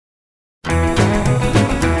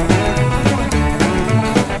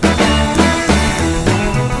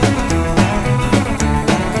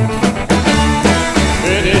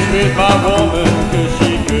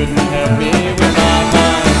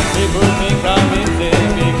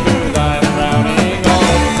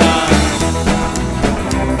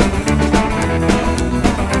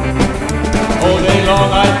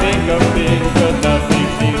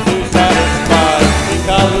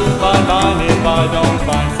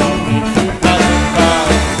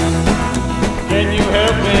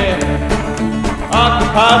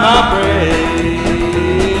occupy my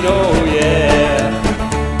brain, oh yeah.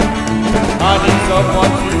 I need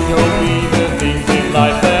someone to show me the things in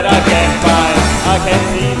life that I can't find. I can't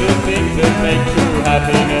see the things that make true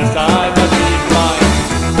happiness. I must be blind.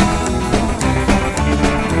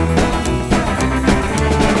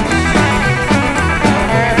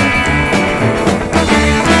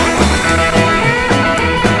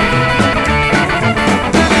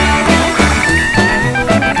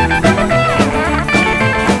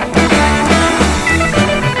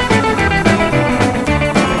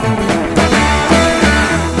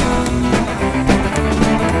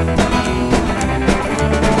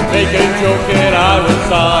 Make a joke and I will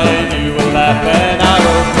sigh, and you will laugh and I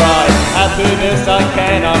will cry. Happiness I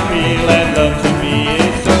cannot feel, and love to me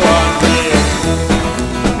is so unreal.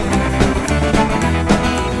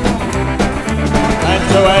 And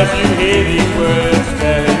so as you hear these words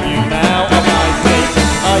telling you now of my state,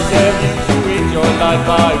 I tell you to enjoy life,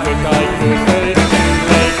 I wish I could, but it's too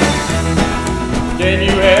late. Can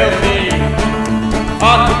you help me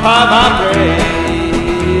occupy my brain?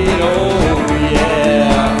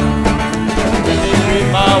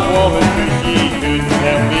 My woman, cause she couldn't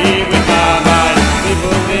help me with my mind.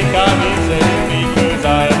 People think I'm insane because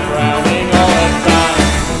I am frowning all the time.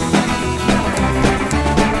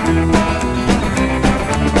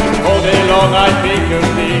 All day long I think of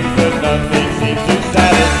things, but nothing seems to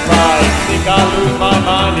satisfy. Think I'll lose my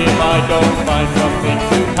mind if I don't find something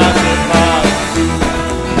to